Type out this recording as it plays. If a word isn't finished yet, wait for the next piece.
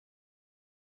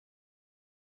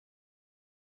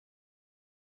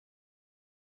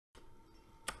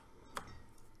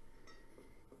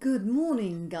Good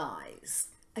morning, guys.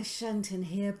 Ashantin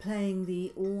here, playing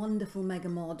the wonderful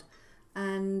MegaMod,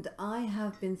 and I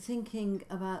have been thinking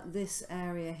about this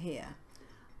area here.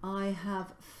 I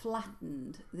have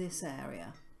flattened this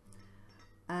area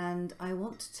and I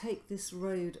want to take this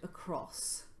road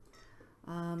across.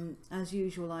 As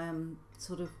usual, I am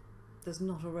there's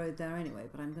not a road there anyway,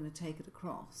 but I'm going to take it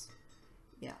across.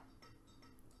 Yeah,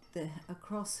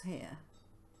 across here.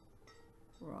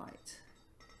 Right.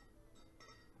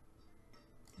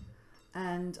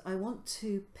 And I want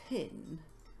to pin,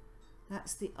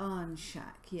 that's the iron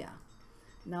shack, yeah.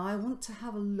 Now I want to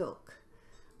have a look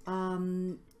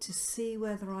to see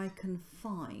whether I can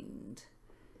find,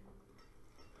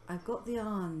 I've got the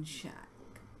iron shack,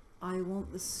 I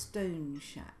want the stone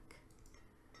shack.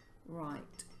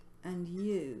 Right, and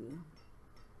you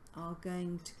are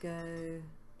going to go,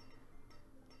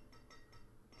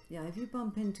 yeah, if you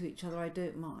bump into each other I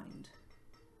don't mind.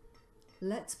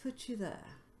 Let's put you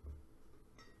there.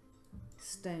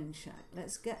 Stone shack.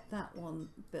 Let's get that one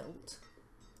built,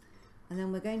 and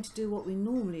then we're going to do what we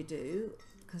normally do,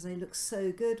 because they look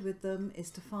so good with them, is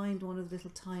to find one of the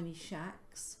little tiny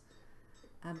shacks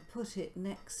and put it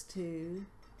next to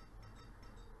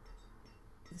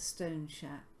the stone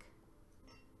shack.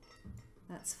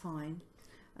 That's fine.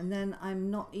 And then I'm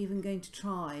not even going to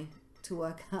try to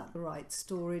work out the right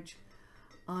storage.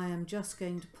 I am just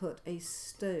going to put a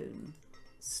stone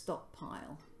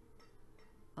stockpile.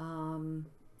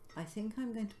 I think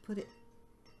I'm going to put it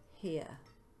here.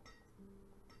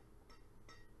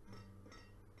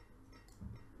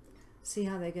 See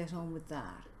how they get on with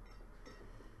that.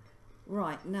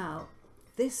 Right, now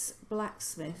this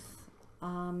blacksmith,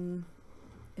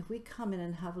 if we come in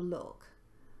and have a look,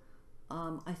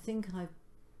 I think I've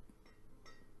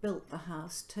built the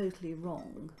house totally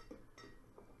wrong.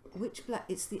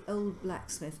 It's the old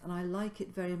blacksmith, and I like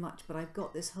it very much, but I've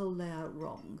got this whole layout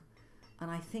wrong. And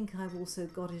I think I've also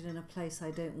got it in a place I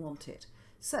don't want it.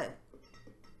 So,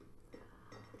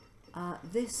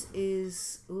 this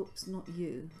is, oops, not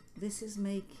you. This is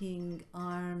making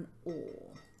iron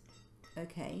ore.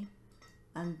 Okay,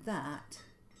 and that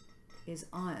is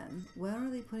iron. Where are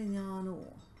they putting the iron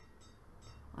ore?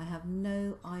 I have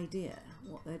no idea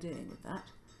what they're doing with that.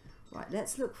 Right,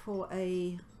 let's look for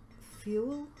a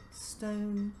fuel,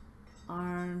 stone,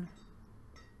 iron,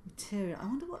 material. I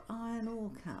wonder what iron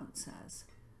ore counts as.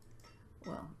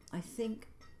 Well, I think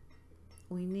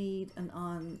we need an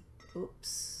iron.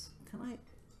 Oops, can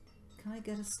I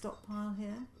get a stockpile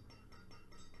here?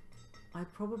 I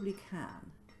probably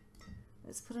can.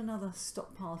 Let's put another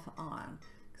stockpile for iron,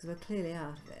 because we're clearly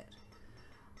out of it.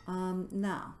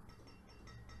 Now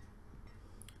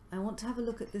I want to have a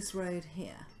look at this road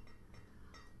here,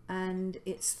 and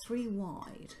it's 3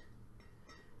 wide.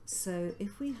 So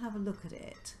if we have a look at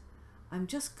it, I'm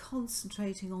just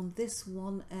concentrating on this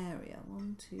one area.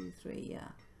 1, 2, 3, yeah.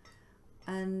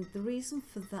 And the reason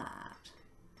for that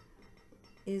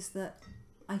is that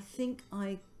I think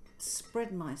I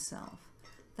spread myself.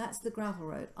 That's the gravel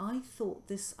road. I thought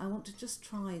this, I want to just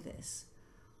try this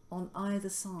on either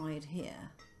side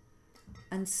here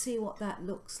and see what that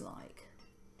looks like.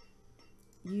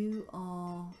 You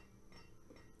are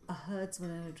a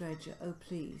herdsman and a dredger. Oh,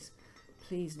 please.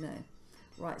 Please no.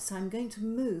 Right, so I'm going to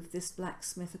move this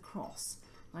blacksmith across.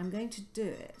 I'm going to do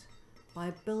it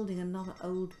by building another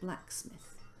old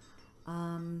blacksmith.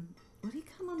 Would he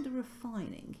come under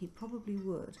refining? He probably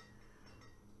would.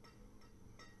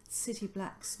 City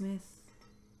blacksmith.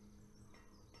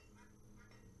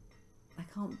 I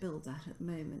can't build that at the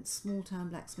moment. Small town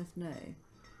blacksmith, no.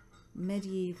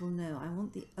 Medieval, no. I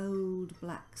want the old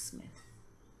blacksmith.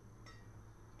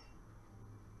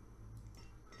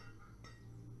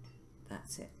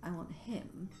 That's it. I want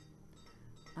him,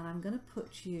 and I'm going to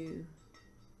put you,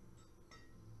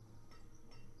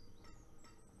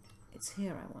 it's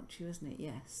here I want you, isn't it?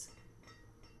 Yes.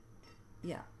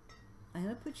 Yeah. I'm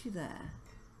going to put you there,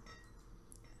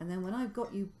 and then when I've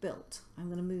got you built, I'm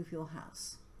going to move your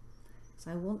house.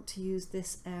 So I want to use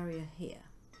this area here.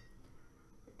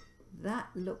 That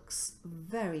looks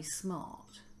very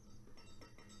smart.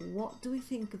 What do we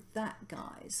think of that,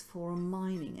 guys, for a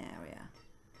mining area?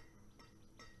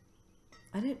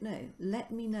 I don't know, let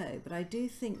me know, but I do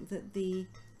think that the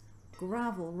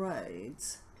gravel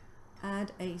roads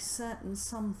add a certain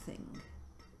something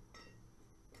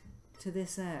to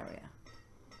this area.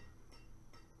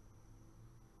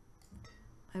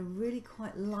 I really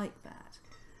quite like that.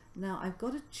 Now I've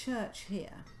got a church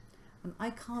here, and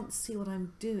I can't see what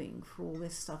I'm doing for all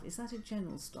this stuff. Is that a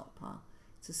general stockpile?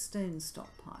 It's a stone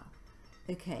stockpile.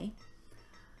 Okay.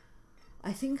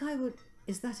 I think I would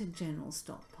Is that a general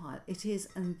stockpile? It is,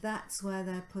 and that's where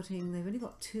they're putting, they've only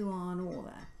got 2 iron ore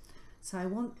there. So I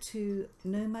want to,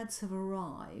 nomads have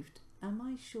arrived. Am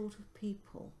I short of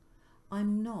people?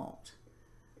 I'm not.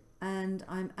 And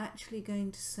I'm actually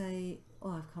going to say,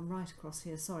 oh, I've come right across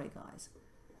here. Sorry, guys.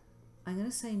 I'm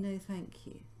going to say no, thank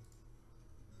you.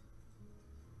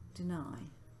 Deny.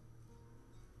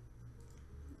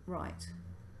 Right.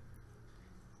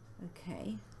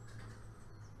 Okay.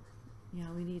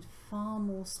 Yeah, we need far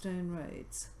more stone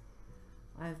roads.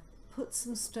 I've put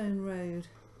some stone road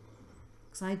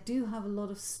because I do have a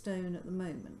lot of stone at the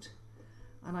moment,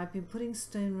 and I've been putting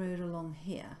stone road along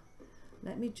here.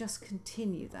 Let me just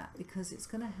continue that because it's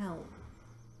going to help,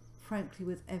 frankly,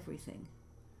 with everything.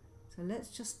 So let's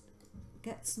just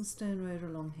get some stone road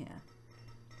along here,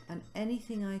 and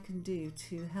anything I can do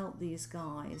to help these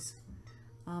guys,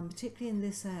 particularly in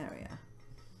this area,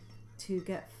 to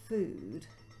get food.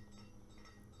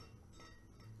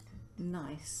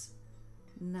 Nice.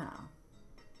 Now,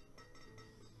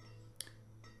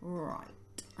 right,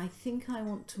 I think I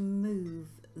want to move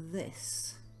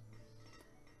this.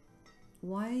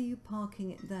 Why are you parking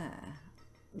it there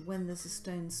when there's a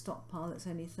stone stockpile that's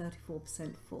only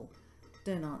 34% full?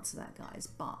 Don't answer that, guys,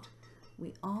 but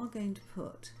we are going to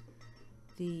put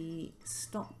the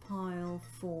stockpile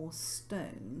for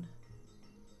stone.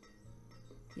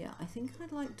 Yeah, I think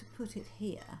I'd like to put it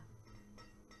here.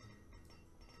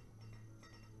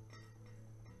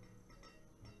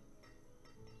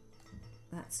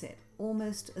 That's it,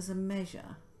 almost as a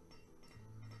measure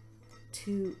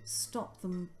to stop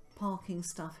them parking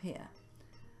stuff here.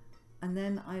 And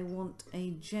then I want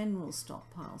a general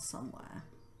stockpile somewhere.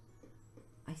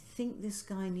 I think this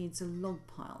guy needs a log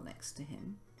pile next to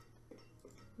him.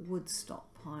 Wood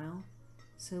stockpile.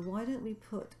 So why don't we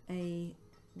put a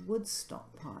wood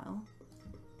stockpile,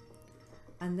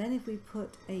 and then if we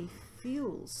put a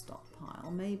fuel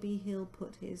stockpile, maybe he'll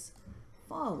put his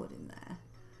firewood in there.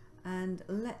 And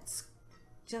let's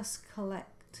just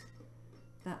collect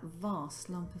that vast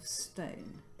lump of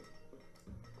stone.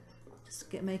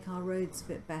 Just make our roads a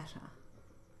bit better.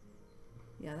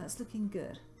 Yeah, that's looking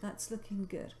good. That's looking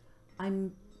good. I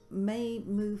may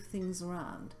move things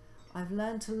around. I've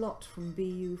learnt a lot from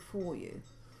BU for you.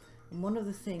 And one of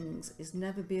the things is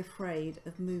never be afraid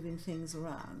of moving things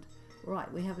around.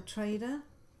 Right, we have a trader.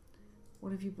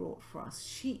 What have you brought for us?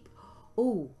 Sheep.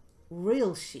 Oh,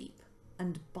 real sheep.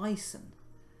 And bison.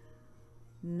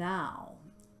 Now,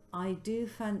 I do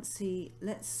fancy,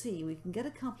 let's see, we can get a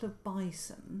couple of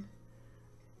bison.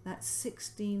 That's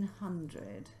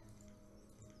 1600.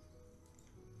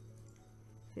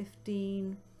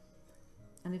 15.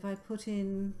 And if I put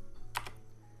in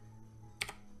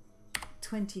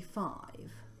 25,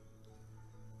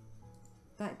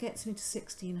 that gets me to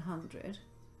 1600.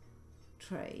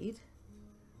 Trade.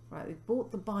 Right, we've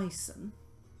bought the bison.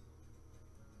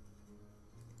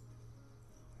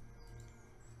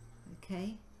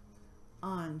 Okay,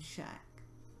 Iron Shack.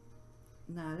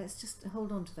 Now let's just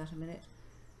hold on to that a minute.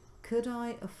 Could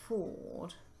I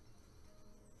afford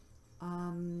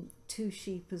 2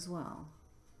 sheep as well?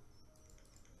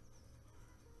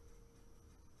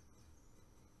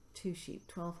 2 sheep,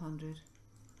 1200.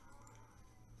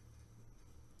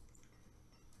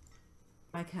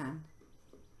 I can.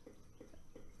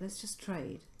 Let's just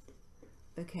trade.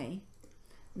 Okay.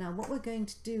 Now what we're going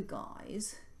to do,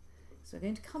 guys, so we're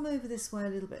going to come over this way a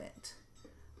little bit.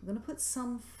 I'm going to put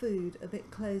some food a bit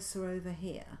closer over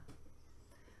here.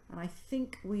 And I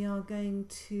think we are going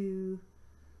to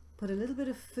put a little bit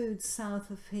of food south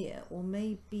of here, or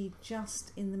maybe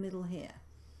just in the middle here.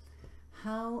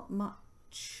 How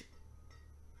much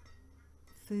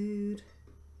food?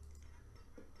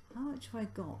 How much have I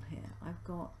got here? I've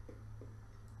got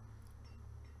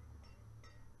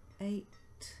 8,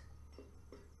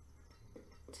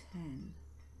 10.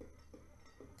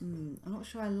 I'm not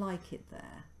sure I like it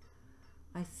there.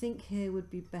 I think here would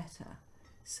be better.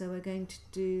 So we're going to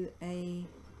do a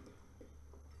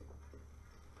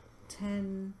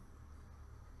 10,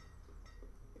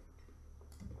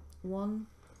 1,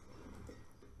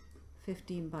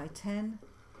 15 by 10,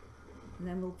 and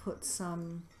then we'll put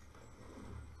some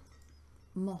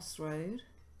moss road,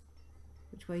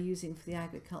 which we're using for the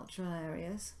agricultural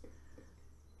areas.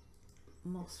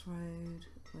 Moss road,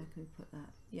 where can we put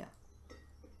that? Yeah.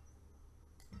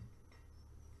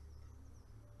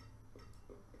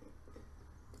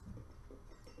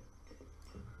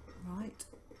 Right,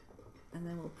 and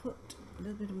then we'll put a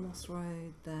little bit of moss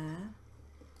road there,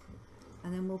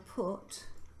 and then we'll put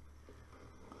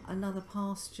another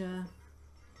pasture,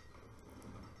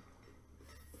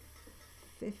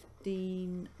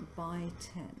 15 by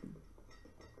 10.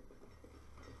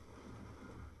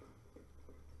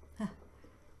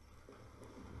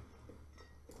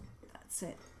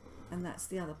 that's it, and that's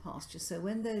the other pasture. So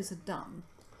when those are done,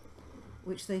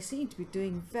 which they seem to be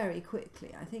doing very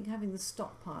quickly, I think having the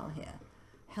stockpile here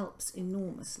helps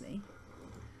enormously,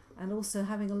 and also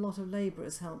having a lot of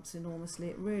labourers helps enormously.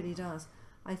 It really does.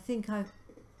 I think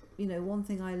one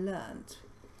thing I learnt,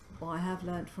 or I have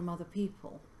learnt from other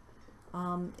people,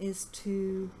 is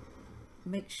to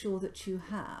make sure that you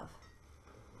have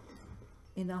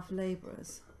enough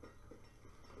labourers,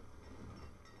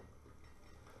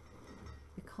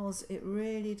 because it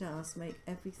really does make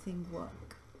everything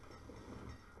work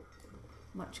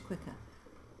much quicker.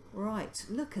 Right,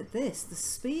 look at this, the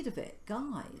speed of it,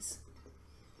 guys.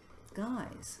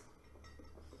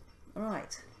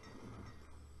 Right,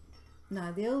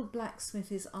 now the old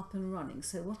blacksmith is up and running,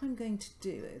 so what I'm going to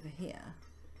do over here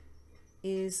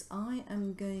is I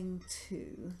am going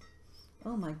to,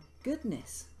 oh my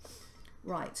goodness,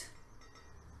 right,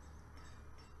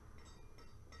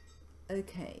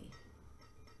 okay,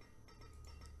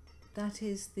 that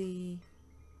is the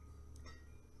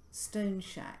stone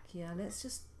shack. Yeah, let's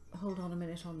just hold on a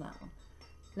minute on that one.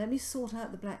 Let me sort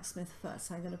out the blacksmith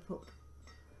first. I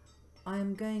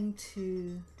am going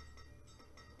to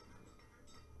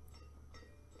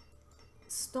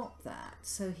stop that,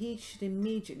 so he should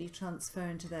immediately transfer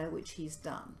into there, which he's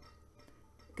done.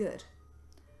 Good.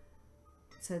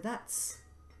 So that's,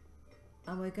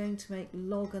 and we're going to make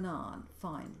log and iron.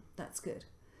 Fine, that's good.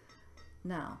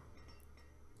 Now,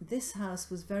 this house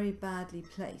was very badly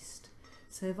placed.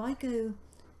 So if I go,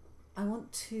 I've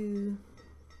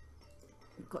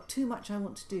got too much I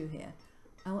want to do here.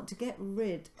 I want to get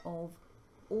rid of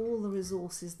all the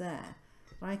resources there.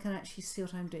 But I can actually see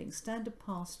what I'm doing. Standard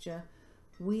pasture,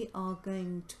 we are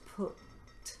going to put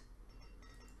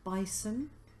bison,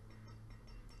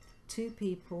 2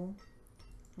 people,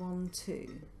 1, 2.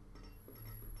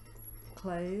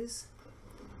 Close.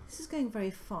 This is going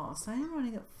very fast. I am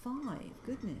running at 5.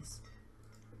 Goodness.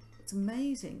 It's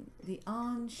amazing. The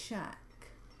iron shack.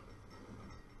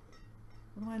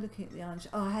 What am I looking at the iron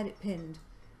shack? Oh, I had it pinned.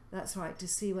 That's right, to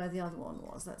see where the other one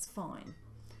was. That's fine.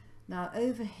 Now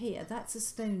over here, that's a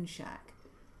stone shack.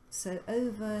 So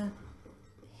over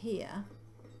here,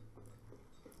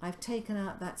 I've taken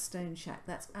out that stone shack.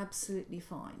 That's absolutely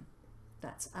fine.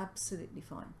 That's absolutely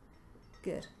fine.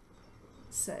 Good.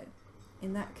 So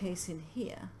in that case, in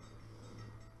here,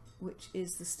 which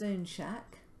is the stone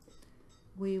shack,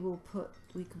 we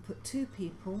can put 2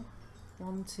 people,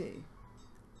 1, 2.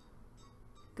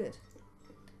 Good.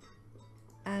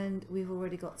 And we've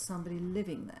already got somebody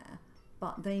living there,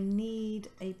 but they need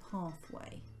a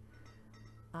pathway.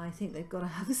 I think they've got to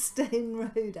have a stone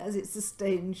road, as it's a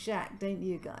stone shack, don't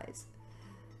you guys?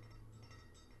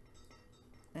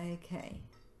 Okay,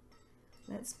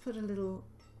 let's put a little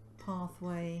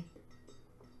pathway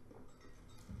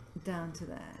down to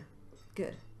there.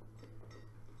 Good.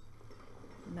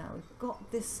 Now we've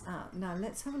got this out. Now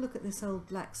let's have a look at this old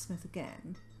blacksmith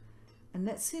again, and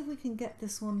let's see if we can get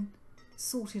this one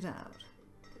sorted out.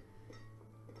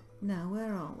 Now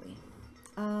where are we?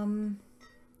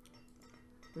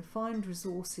 Refined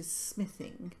resources,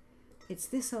 smithing. It's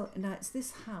this. Now it's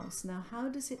this house. Now how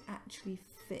does it actually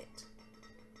fit?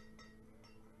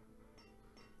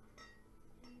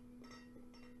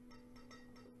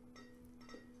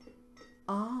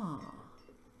 Ah,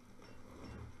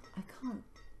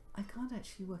 I can't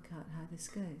actually work out how this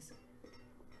goes.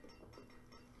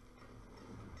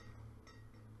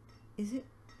 Is it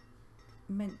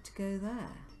meant to go there?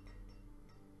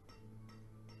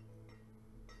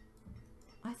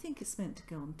 I think it's meant to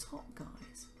go on top,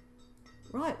 guys.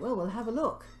 Right, well, we'll have a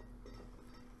look.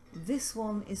 This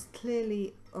one is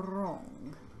clearly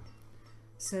wrong.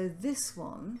 So this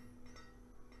one,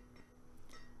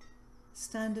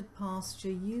 standard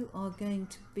pasture, you are going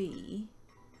to be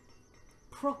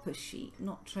proper sheep,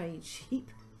 not trade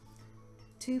sheep.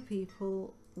 2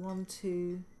 people, 1,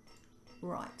 2,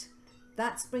 right.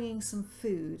 That's bringing some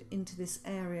food into this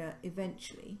area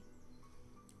eventually.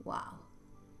 Wow.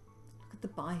 Look at the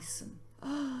bison.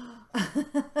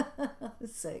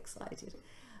 So excited.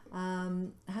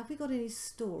 Have we got any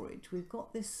storage? We've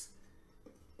got this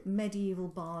medieval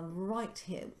barn right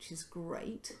here, which is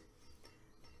great.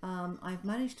 I've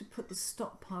managed to put the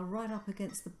stockpile right up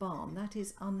against the barn. That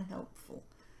is unhelpful.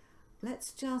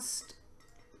 Let's just...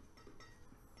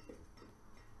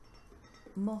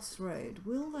 Moss Road.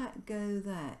 Will that go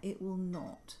there? It will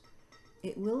not.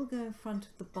 It will go in front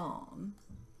of the barn,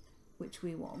 which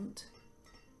we want.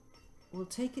 We'll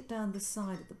take it down the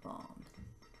side of the barn.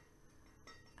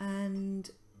 And...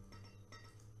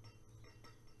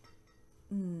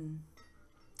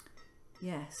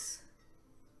 yes.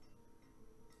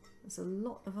 The There's a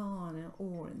lot of iron and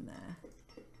ore in there.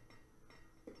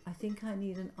 I think I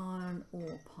need an iron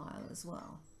ore pile as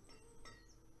well.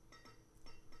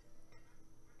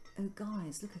 Oh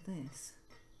guys, look at this.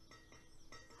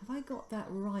 Have I got that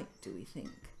right, do we think?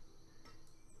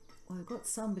 Well, I've got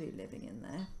somebody living in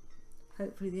there.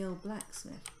 Hopefully the old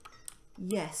blacksmith.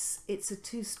 Yes, it's a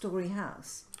 2-story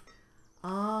house.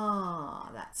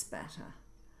 Ah, that's better.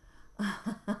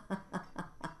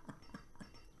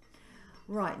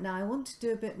 Right, now I want to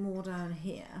do a bit more down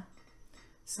here.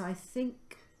 So I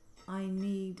think I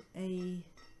need a...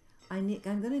 I'm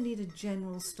going to need a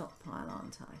general stockpile,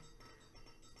 aren't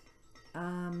I?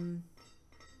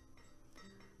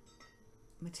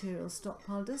 Material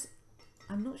stockpile does...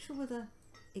 I'm not sure whether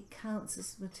it counts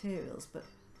as materials, but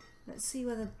let's see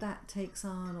whether that takes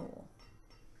iron ore.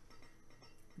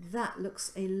 That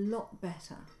looks a lot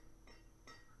better.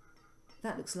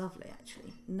 That looks lovely,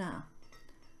 actually. Now,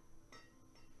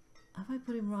 have I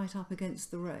put him right up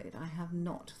against the road? I have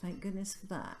not, thank goodness for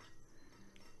that.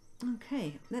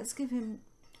 Okay, let's give him,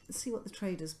 let's see what the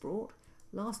traders brought.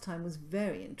 Last time was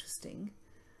very interesting.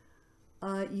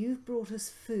 You've brought us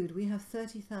food. We have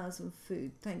 30,000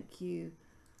 food. Thank you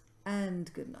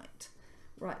and good night.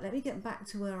 Right, let me get back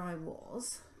to where I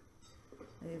was.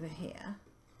 Over here.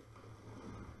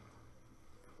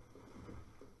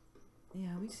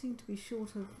 Yeah, we seem to be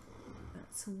short of...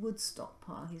 That's a wood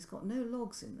stockpile. He's got no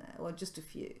logs in there, or just a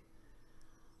few.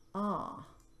 Ah.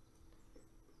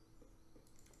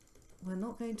 We're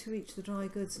not going to reach the dry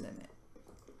goods limit.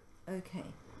 Okay.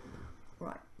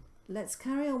 Right. Let's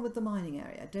carry on with the mining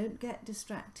area. Don't get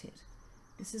distracted.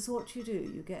 This is what you do.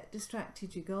 You get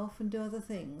distracted, you go off and do other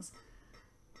things,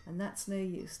 and that's no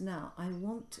use. Now, I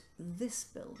want this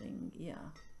building,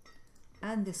 yeah,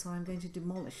 and this one. I'm going to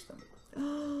demolish them.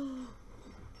 Oh,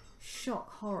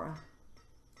 shock horror.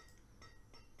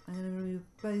 I'm going to remove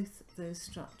both those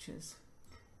structures.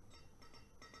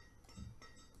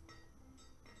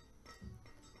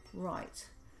 Right,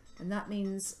 and that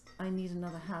means I need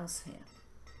another house here.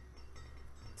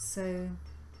 So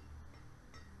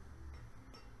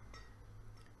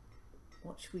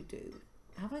what should we do?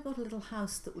 Have I got a little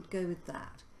house that would go with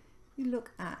that? You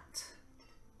look at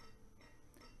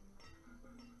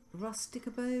rustic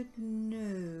abode?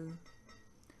 No.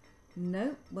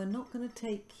 No, we're not going to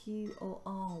take you, or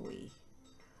are we?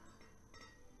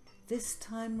 This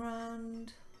time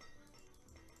round,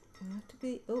 we have to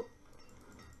be, oh,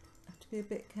 have to be a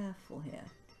bit careful here.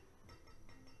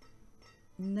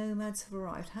 Nomads have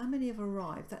arrived. How many have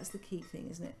arrived? That's the key thing,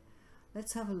 isn't it?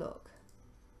 Let's have a look.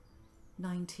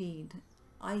 19.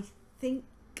 I think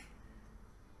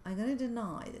I'm going to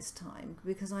deny this time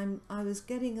because I was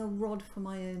getting a rod for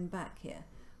my own back here,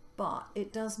 but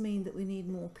it does mean that we need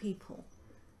more people,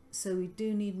 so we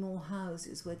do need more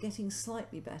houses. We're getting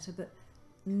slightly better, but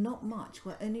not much.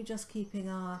 We're only just keeping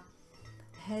our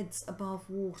heads above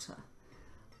water.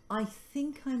 I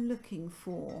think I'm looking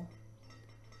for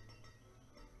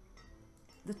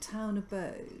the town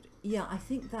abode. Yeah, I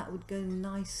think that would go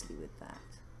nicely with that.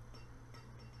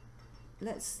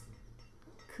 Let's,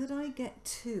 could I get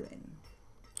 2 in?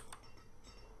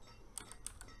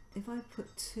 If I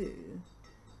put 2,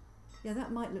 yeah,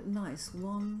 that might look nice.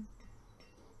 1,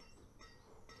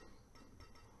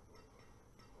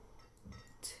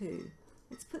 2.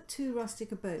 Let's put 2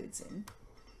 rustic abodes in.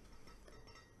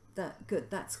 That, good,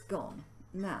 that's gone.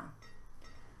 Now,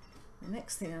 the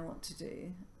next thing I want to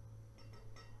do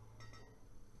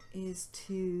is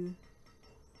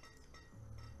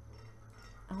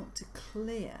I want to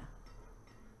clear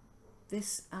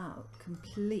this out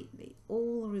completely,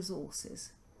 all the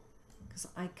resources, because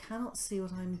I cannot see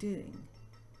what I'm doing.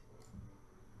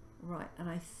 Right, and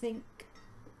I think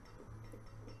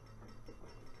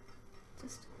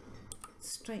just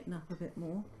straighten up a bit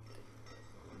more.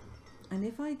 And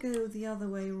if I go the other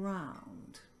way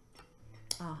round,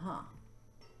 aha.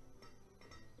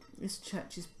 This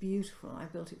church is beautiful. I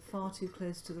built it far too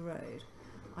close to the road.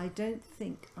 I don't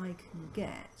think I can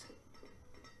get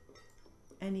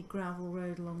any gravel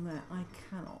road along there. I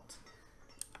cannot.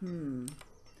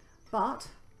 But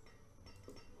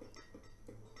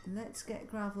let's get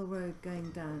gravel road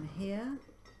going down here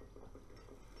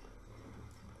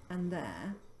and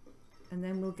there, and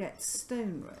then we'll get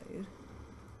stone road.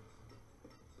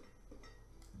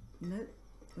 Nope,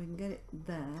 we can get it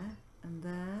there and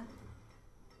there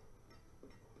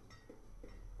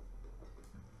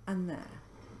and there.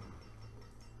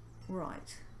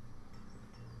 Right,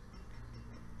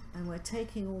 and we're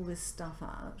taking all this stuff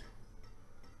out.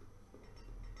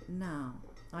 Now,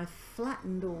 I've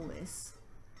flattened all this,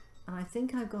 and I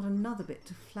think I've got another bit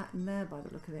to flatten there by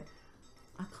the look of it.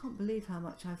 I can't believe how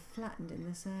much I've flattened in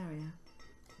this area.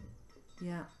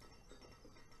 Yeah.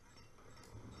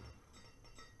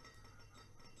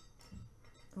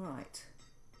 Right.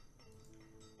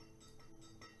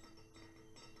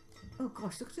 Oh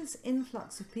gosh, look at this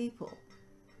influx of people.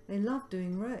 They love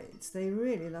doing roads. They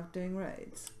really love doing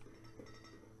roads.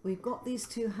 We've got these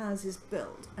two houses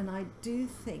built, and I do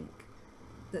think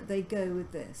that they go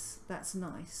with this. That's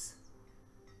nice.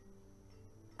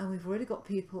 And we've already got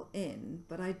people in,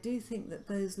 but I do think that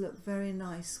those look very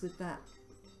nice with that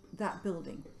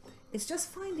building. It's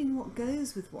just finding what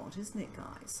goes with what, isn't it,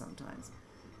 guys, sometimes?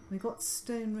 We've got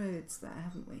stone roads there,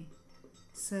 haven't we?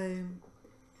 So,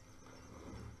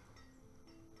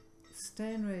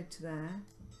 stone road to there,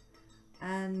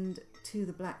 and to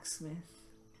the blacksmith.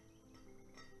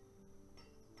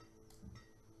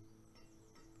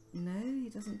 No, he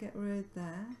doesn't get road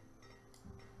there.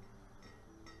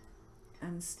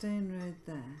 And stone road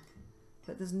there.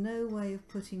 But there's no way of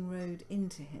putting road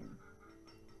into him.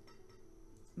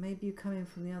 Maybe you come in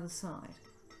from the other side.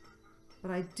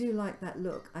 But I do like that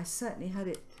look. I certainly had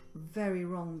it very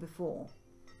wrong before.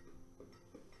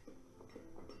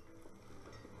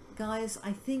 Guys,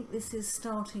 I think this is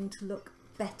starting to look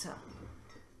better.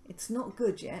 It's not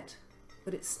good yet,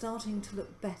 but it's starting to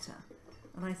look better.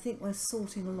 And I think we're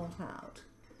sorting a lot out.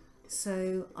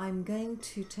 So I'm going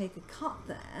to take a cut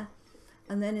there,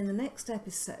 and then in the next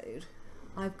episode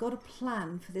I've got a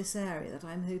plan for this area that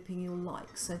I'm hoping you'll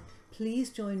like. So please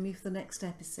join me for the next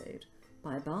episode.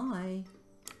 Bye bye.